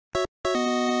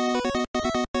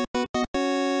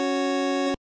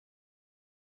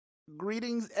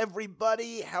Greetings,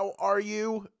 everybody. How are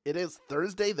you? It is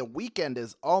Thursday. The weekend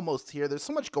is almost here. There's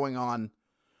so much going on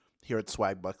here at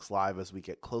Swagbucks Live as we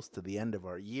get close to the end of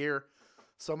our year.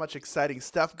 So much exciting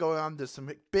stuff going on. There's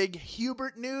some big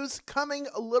Hubert news coming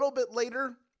a little bit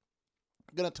later.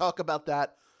 I'm going to talk about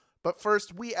that. But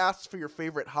first, we asked for your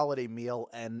favorite holiday meal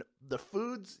and the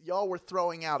foods y'all were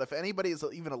throwing out. If anybody is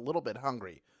even a little bit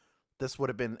hungry, this would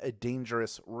have been a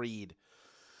dangerous read.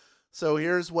 So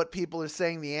here's what people are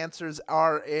saying the answers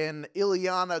are in.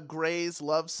 Ileana Grays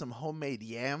loves some homemade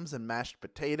yams and mashed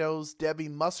potatoes. Debbie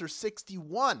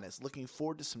Musser61 is looking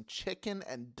forward to some chicken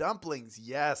and dumplings.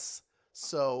 Yes,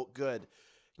 so good.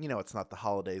 You know it's not the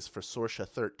holidays for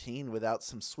Sorsha13 without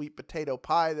some sweet potato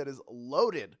pie that is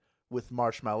loaded with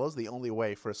marshmallows. The only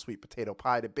way for a sweet potato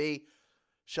pie to be.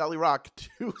 Shelly Rock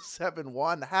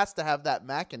 271 has to have that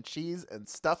mac and cheese and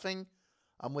stuffing.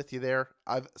 I'm with you there.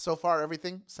 So far,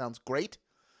 everything sounds great.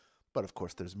 But, of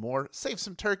course, there's more. Save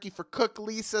some turkey for Cook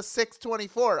Lisa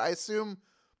 624. I assume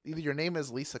either your name is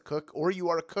Lisa Cook or you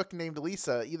are a cook named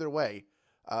Lisa. Either way,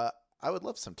 I would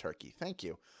love some turkey. Thank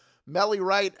you. Melly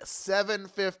Wright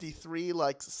 753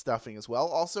 likes stuffing as well.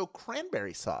 Also,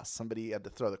 cranberry sauce. Somebody had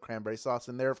to throw the cranberry sauce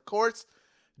in there, of course.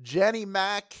 Jenny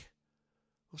Mack.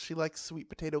 Well, she likes sweet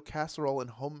potato casserole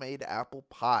and homemade apple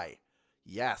pie.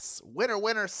 Yes. Winner,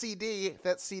 winner, CD.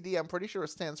 That CD, I'm pretty sure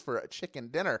it stands for a chicken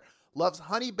dinner. Loves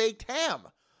honey-baked ham,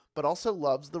 but also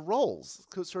loves the rolls.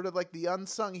 Sort of like the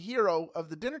unsung hero of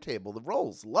the dinner table. The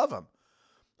rolls. Love them.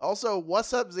 Also,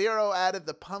 What's Up Zero added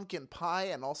the pumpkin pie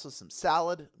and also some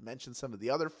salad. Mentioned some of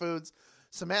the other foods.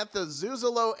 Samantha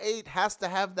Zuzalo 8 has to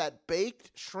have that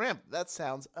baked shrimp. That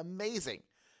sounds amazing.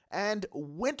 And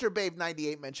Winterbabe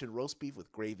 98 mentioned roast beef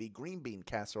with gravy, green bean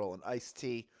casserole, and iced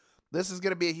tea. This is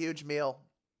going to be a huge meal.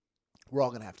 We're all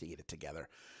going to have to eat it together.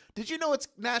 Did you know it's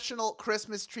National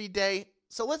Christmas Tree Day?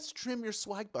 So let's trim your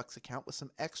Swagbucks account with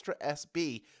some extra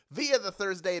SB via the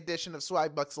Thursday edition of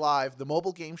Swagbucks Live, the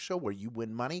mobile game show where you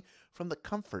win money from the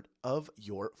comfort of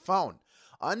your phone.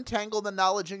 Untangle the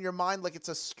knowledge in your mind like it's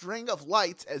a string of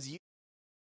lights as you...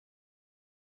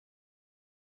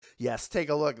 Yes, take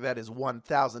a look. That is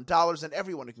 $1,000, and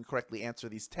everyone who can correctly answer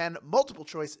these 10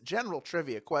 multiple-choice general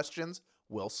trivia questions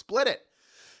will split it.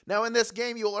 Now, in this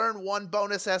game, you'll earn 1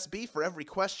 bonus SB for every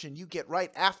question you get right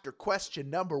after question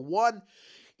number 1,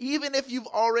 even if you've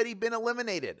already been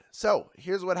eliminated. So,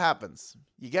 here's what happens.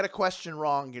 You get a question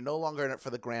wrong, you're no longer in it for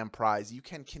the grand prize. You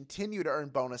can continue to earn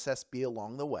bonus SB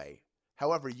along the way.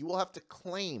 However, you will have to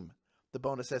claim the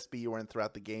bonus SB you earned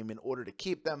throughout the game in order to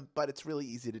keep them, but it's really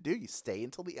easy to do. You stay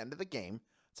until the end of the game.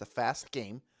 It's a fast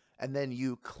game, and then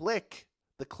you click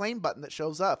the claim button that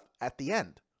shows up at the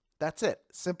end. That's it.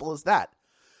 Simple as that.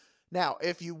 Now,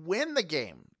 if you win the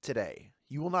game today,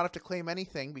 you will not have to claim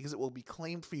anything because it will be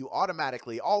claimed for you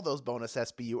automatically. All those bonus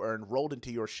SB you earned rolled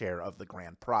into your share of the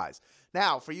grand prize.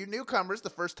 Now, for you newcomers, the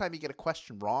first time you get a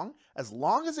question wrong, as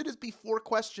long as it is before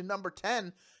question number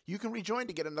 10, you can rejoin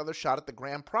to get another shot at the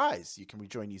grand prize. You can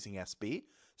rejoin using SB.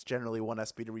 It's generally 1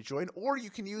 SB to rejoin, or you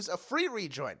can use a free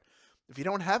rejoin. If you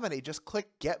don't have any, just click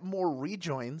Get More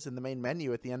Rejoins in the main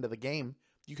menu at the end of the game.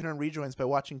 You can earn rejoins by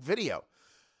watching video.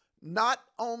 Not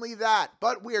only that,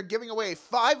 but we are giving away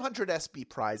 500 SB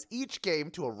prize each game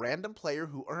to a random player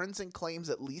who earns and claims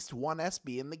at least 1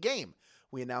 SB in the game.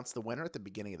 We announce the winner at the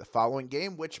beginning of the following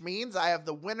game, which means I have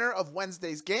the winner of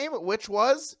Wednesday's game, which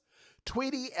was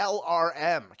Tweety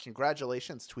LRM.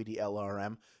 Congratulations, Tweety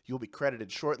LRM. You'll be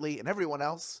credited shortly, and everyone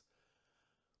else,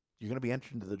 you're going to be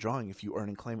entered into the drawing if you earn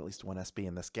and claim at least 1 SB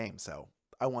in this game, so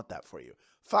I want that for you.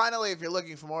 Finally, if you're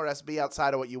looking for more SB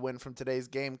outside of what you win from today's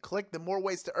game, click the More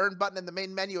Ways to Earn button in the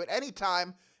main menu at any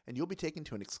time, and you'll be taken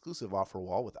to an exclusive offer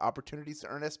wall with opportunities to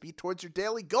earn SB towards your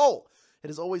daily goal. It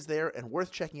is always there and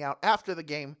worth checking out after the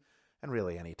game, and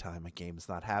really any time a game is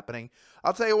not happening.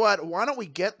 I'll tell you what, why don't we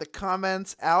get the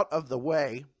comments out of the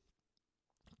way?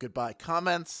 Goodbye,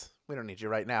 comments. We don't need you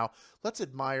right now. Let's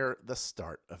admire the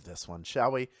start of this one,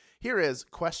 shall we? Here is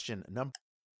question number...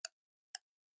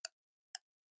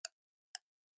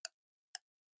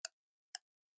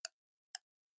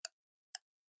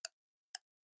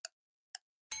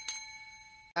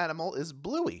 Animal is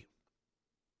Bluey.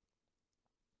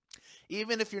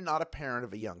 Even if you're not a parent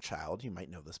of a young child, you might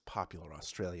know this popular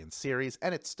Australian series,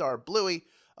 and its star Bluey,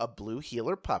 a blue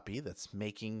heeler puppy that's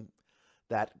making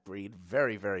that breed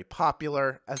very, very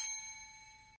popular.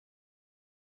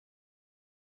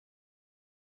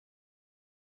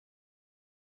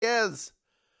 Is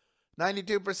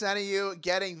 92% of you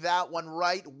getting that one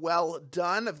right. Well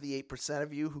done. Of the 8%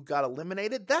 of you who got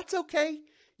eliminated, that's okay.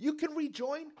 You can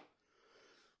rejoin.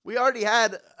 We already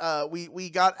had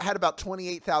had about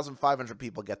 28,500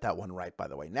 people get that one right, by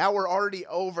the way. Now we're already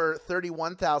over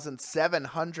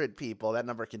 31,700 people. That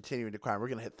number continuing to climb. We're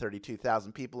going to hit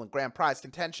 32,000 people in grand prize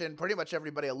contention. Pretty much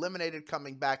everybody eliminated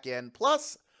coming back in.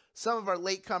 Plus, some of our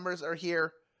latecomers are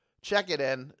here. Check it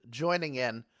in, joining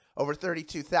in. Over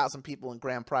 32,000 people in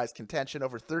grand prize contention.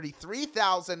 Over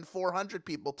 33,400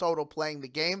 people total playing the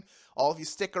game. All of you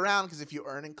stick around, because if you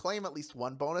earn and claim at least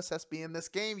one bonus SB in this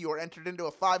game, you are entered into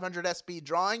a 500 SB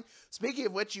drawing. Speaking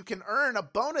of which, you can earn a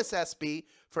bonus SB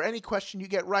for any question you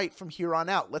get right from here on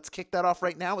out. Let's kick that off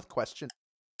right now with question.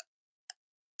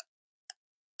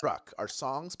 Are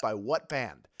songs by what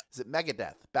band? Is it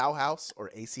Megadeth, Bauhaus,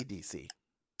 or AC/DC?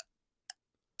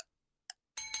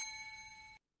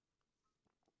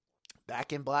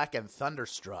 Back in Black and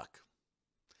Thunderstruck.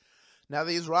 Now,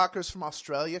 these rockers from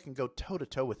Australia can go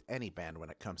toe-to-toe with any band when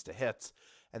it comes to hits,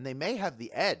 and they may have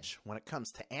the edge when it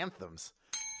comes to anthems.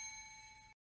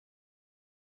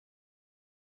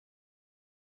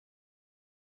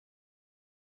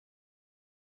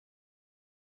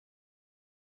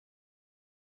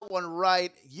 One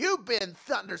right. You've been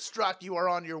thunderstruck. You are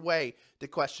on your way to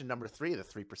question number 3. The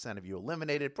 3% of you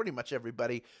eliminated. Pretty much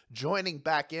everybody joining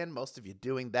back in. Most of you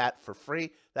doing that for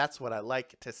free. That's what I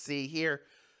like to see here.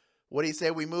 What do you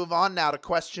say we move on now to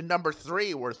question number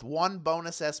 3, worth 1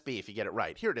 bonus SB if you get it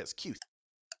right. Here it is. Q.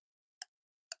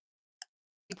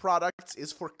 Products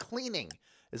is for cleaning.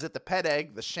 Is it the Pet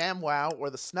Egg, the ShamWow, or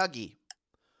the Snuggie?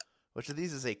 Which of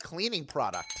these is a cleaning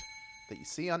product that you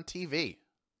see on TV?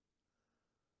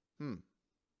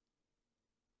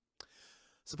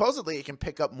 Supposedly, it can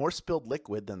pick up more spilled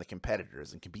liquid than the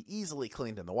competitors and can be easily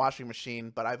cleaned in the washing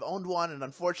machine, but I've owned one, and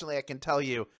unfortunately, I can tell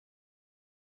you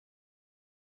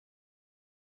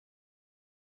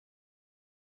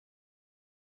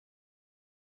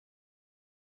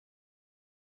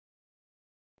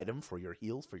item for your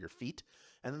heels, for your feet.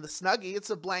 And then the Snuggie, it's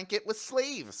a blanket with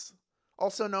sleeves,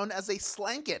 also known as a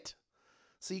slanket.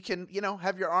 So you can,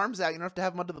 have your arms out. You don't have to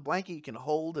have them under the blanket. You can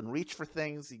hold and reach for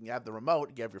things. You can have the remote.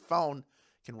 You can have your phone.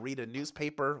 You can read a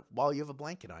newspaper while you have a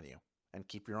blanket on you and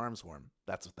keep your arms warm.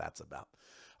 That's what that's about.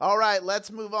 All right,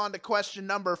 let's move on to question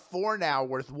number 4 now,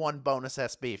 worth 1 bonus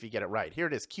SB if you get it right. Here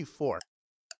it is, Q4.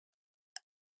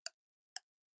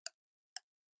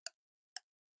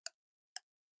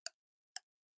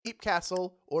 Keep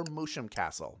Castle or Moosham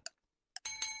Castle?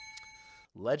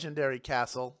 Legendary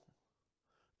castle,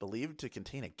 believed to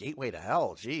contain a gateway to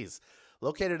hell. Jeez.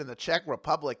 Located in the Czech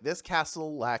Republic, this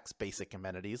castle lacks basic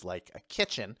amenities like a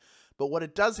kitchen, but what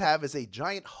it does have is a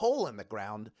giant hole in the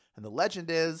ground, and the legend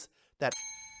is that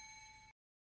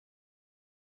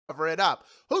cover it up.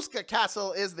 Huska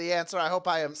Castle is the answer. I hope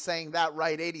I am saying that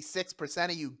right. 86%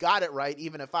 of you got it right,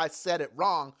 even if I said it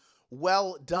wrong.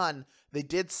 Well done. They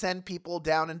did send people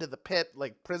down into the pit,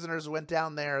 like prisoners went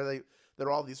down there. There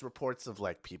are all these reports of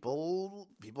like people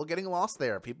getting lost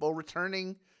there, people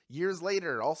returning years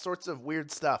later, all sorts of weird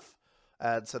stuff.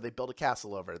 So they built a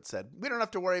castle over it. Said, we don't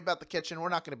have to worry about the kitchen. We're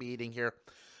not going to be eating here.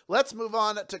 Let's move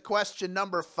on to question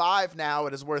number 5 now.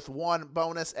 It is worth 1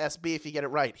 bonus SB if you get it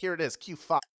right. Here it is,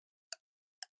 Q5.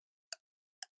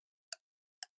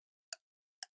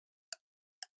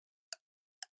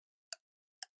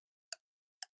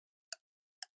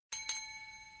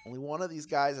 Only one of these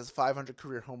guys has 500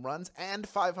 career home runs and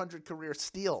 500 career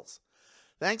steals.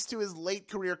 Thanks to his late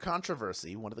career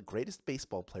controversy, one of the greatest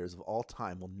baseball players of all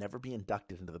time will never be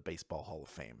inducted into the Baseball Hall of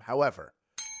Fame. However,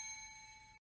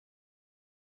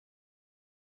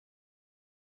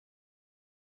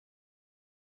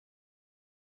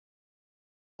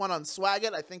 one on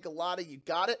Swagit, I think a lot of you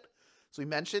got it. As we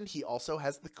mentioned, he also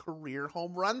has the career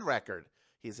home run record.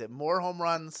 He's hit more home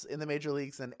runs in the major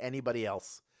leagues than anybody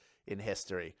else in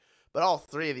history. But all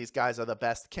 3 of these guys are the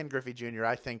best. Ken Griffey Jr.,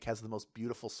 I think, has the most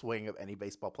beautiful swing of any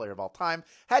baseball player of all time.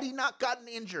 Had he not gotten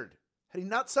injured, had he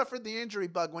not suffered the injury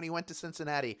bug when he went to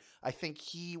Cincinnati, I think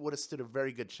he would have stood a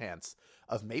very good chance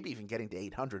of maybe even getting to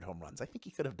 800 home runs. I think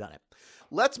he could have done it.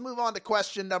 Let's move on to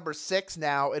question number 6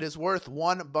 now. It is worth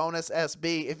 1 bonus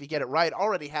SB if you get it right.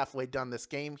 Already halfway done this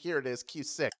game. Here it is,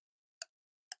 Q6.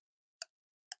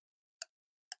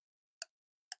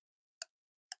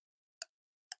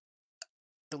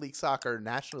 League Soccer,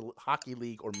 National Hockey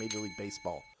League, or Major League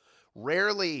Baseball.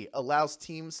 Rarely allows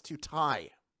teams to tie.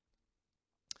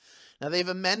 Now, they've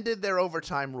amended their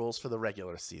overtime rules for the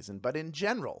regular season, but in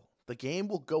general, the game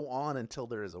will go on until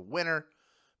there is a winner,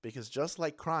 because just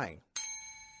like crying,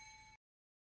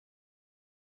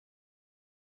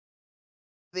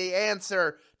 the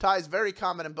answer, ties very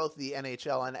common in both the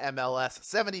NHL and MLS.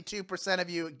 72% of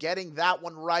you getting that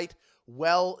one right.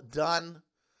 Well done.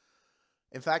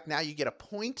 In fact, now you get a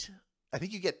point. I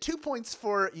think you get 2 points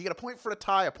you get a point for a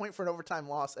tie, a point for an overtime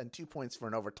loss, and 2 points for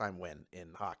an overtime win in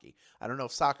hockey. I don't know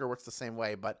if soccer works the same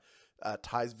way, but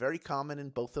ties very common in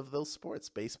both of those sports.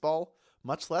 Baseball,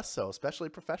 much less so, especially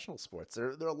professional sports.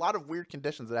 There are a lot of weird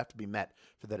conditions that have to be met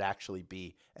for that to actually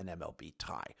be an MLB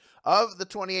tie. Of the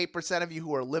 28% of you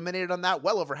who are eliminated on that,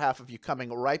 well over half of you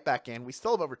coming right back in. We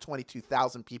still have over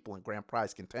 22,000 people in grand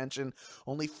prize contention.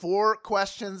 Only 4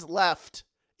 questions left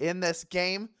in this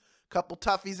game. Couple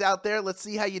toughies out there. Let's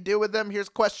see how you do with them. Here's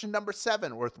question number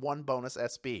 7, worth 1 bonus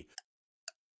SB.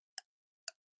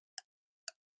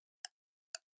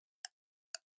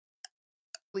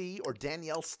 Lee or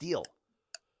Danielle Steele.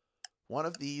 One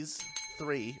of these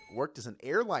 3 worked as an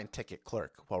airline ticket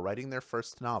clerk while writing their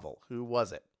first novel. Who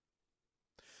was it?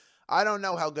 I don't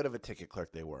know how good of a ticket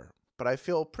clerk they were, but I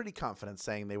feel pretty confident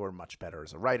saying they were much better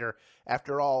as a writer.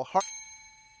 After all,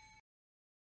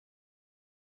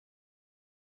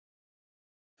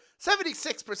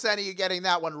 76% of you getting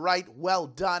that one right. Well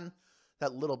done.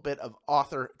 That little bit of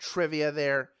author trivia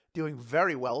there. Doing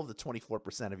very well. Of the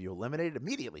 24% of you eliminated,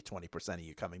 immediately 20% of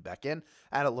you coming back in,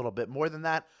 and a little bit more than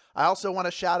that. I also want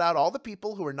to shout out all the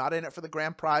people who are not in it for the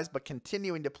grand prize, but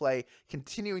continuing to play,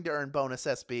 continuing to earn bonus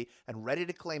SB, and ready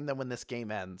to claim them when this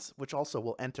game ends, which also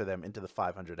will enter them into the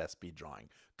 500 SB drawing.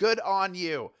 Good on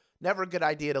you. Never a good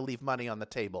idea to leave money on the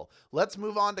table. Let's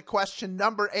move on to question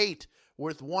number 8,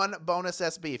 worth 1 bonus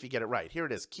SB if you get it right. Here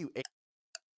it is, Q8.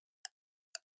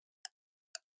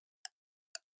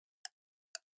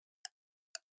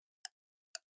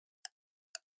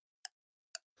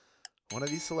 One of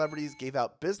these celebrities gave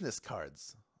out business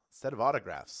cards instead of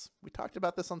autographs. We talked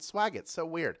about this on Swag. It's so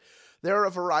weird. There are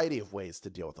a variety of ways to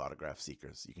deal with autograph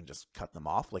seekers. You can just cut them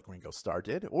off like Ringo Starr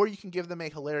did, or you can give them a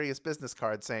hilarious business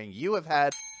card saying, you have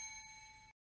had...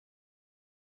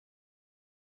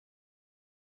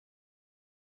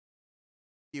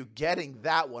 You getting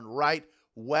that one right.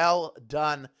 Well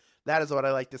done. That is what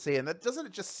I like to see. And that doesn't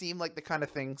it just seem like the kind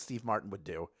of thing Steve Martin would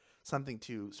do? Something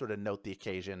to sort of note the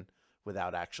occasion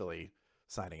without actually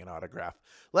signing an autograph.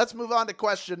 Let's move on to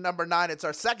question number 9. It's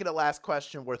our second to last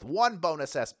question, worth 1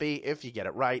 bonus SB if you get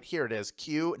it right. Here it is.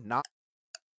 Q9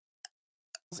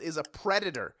 is a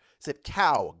predator. Is it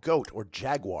cow, goat, or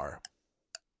jaguar?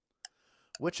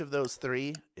 Which of those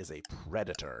 3 is a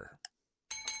predator?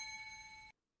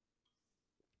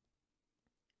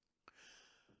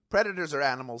 Predators are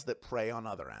animals that prey on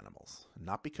other animals.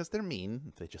 Not because they're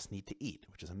mean, they just need to eat,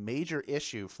 which is a major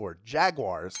issue for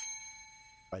jaguars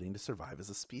fighting to survive as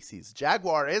a species.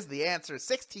 Jaguar is the answer.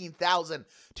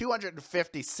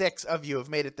 16,256 of you have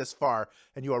made it this far,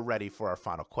 and you are ready for our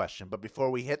final question. But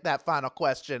before we hit that final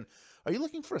question, are you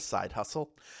looking for a side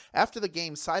hustle? After the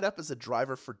game, sign up as a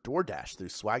driver for DoorDash through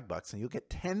Swagbucks, and you'll get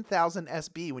 10,000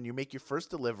 SB when you make your first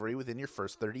delivery within your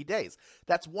first 30 days.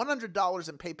 That's $100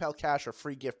 in PayPal cash or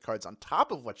free gift cards on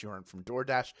top of what you earn from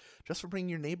DoorDash just for bringing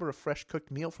your neighbor a fresh cooked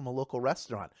meal from a local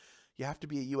restaurant. You have to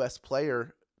be a U.S.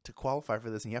 player to qualify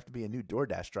for this, and you have to be a new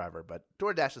DoorDash driver, but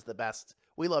DoorDash is the best.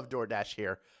 We love DoorDash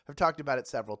here. I've talked about it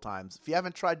several times. If you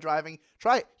haven't tried driving,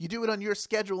 try it. You do it on your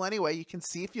schedule anyway. You can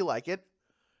see if you like it,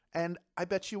 and I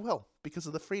bet you will because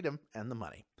of the freedom and the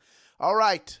money. All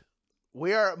right,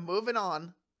 we are moving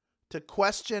on to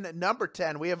question number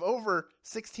 10. We have over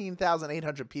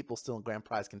 16,800 people still in grand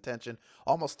prize contention.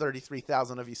 Almost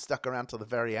 33,000 of you stuck around till the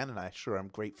very end, and I sure am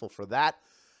grateful for that.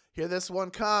 Here this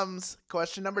one comes.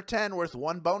 Question number 10, worth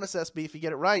 1 bonus SB if you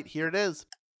get it right. Here it is.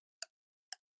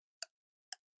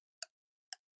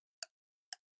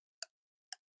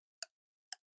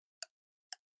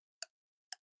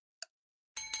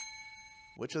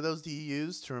 Which of those do you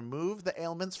use to remove the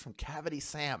ailments from Cavity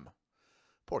Sam?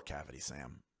 Poor Cavity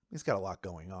Sam. He's got a lot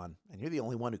going on, and you're the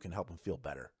only one who can help him feel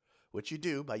better, which you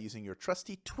do by using your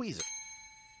trusty tweezer.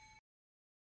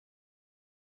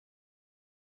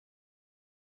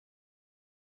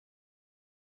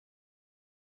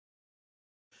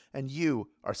 And you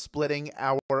are splitting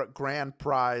our grand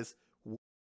prize.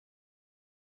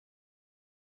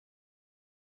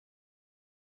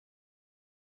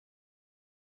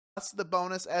 Plus the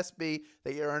bonus SB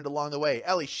that you earned along the way.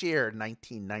 Ellie Shear,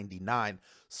 1999.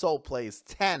 Soul Plays,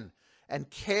 10. And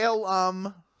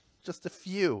Kale, just a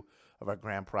few of our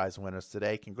grand prize winners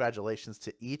today. Congratulations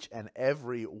to each and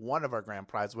every one of our grand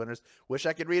prize winners. Wish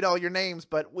I could read all your names,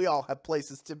 but we all have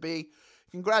places to be.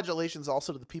 Congratulations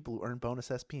also to the people who earned bonus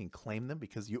SB and claim them,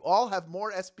 because you all have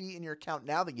more SB in your account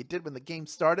now than you did when the game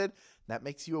started. That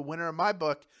makes you a winner in my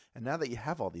book. And now that you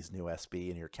have all these new SB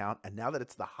in your account, and now that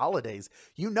it's the holidays,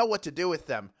 you know what to do with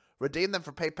them. Redeem them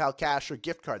for PayPal cash or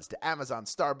gift cards to Amazon,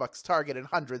 Starbucks, Target, and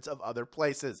hundreds of other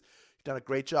places. You've done a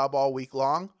great job all week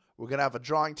long. We're going to have a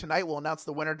drawing tonight. We'll announce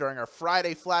the winner during our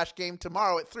Friday Flash game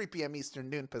tomorrow at 3 p.m. Eastern,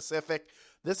 noon Pacific.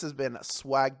 This has been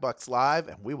Swagbucks Live,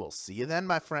 and we will see you then,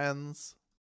 my friends.